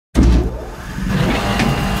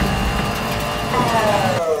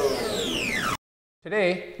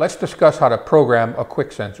Today, let's discuss how to program a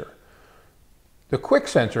QWIK sensor. The QWIK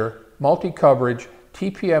sensor, multi-coverage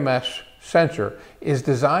TPMS sensor, is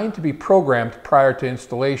designed to be programmed prior to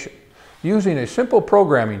installation. Using a simple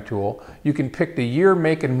programming tool, you can pick the year,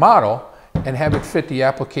 make, and model and have it fit the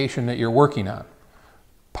application that you're working on.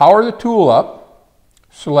 Power the tool up,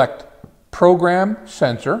 select Program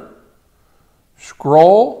Sensor,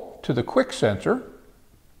 scroll to the QWIK sensor.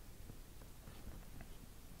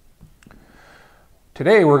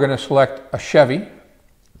 Today we're going to select a Chevy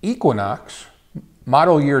Equinox,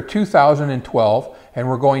 model year 2012, and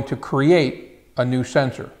we're going to create a new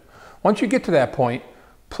sensor. Once you get to that point,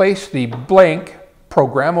 place the blank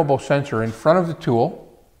programmable sensor in front of the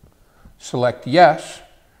tool, select Yes,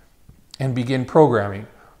 and begin programming.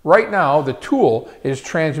 Right now, the tool is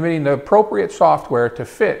transmitting the appropriate software to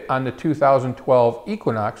fit on the 2012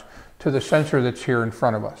 Equinox to the sensor that's here in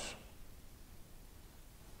front of us.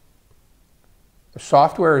 The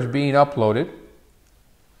software is being uploaded,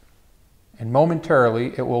 and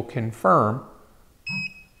momentarily it will confirm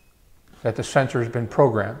that the sensor has been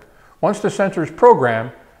programmed. Once the sensor is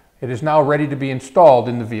programmed, it is now ready to be installed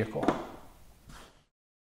in the vehicle.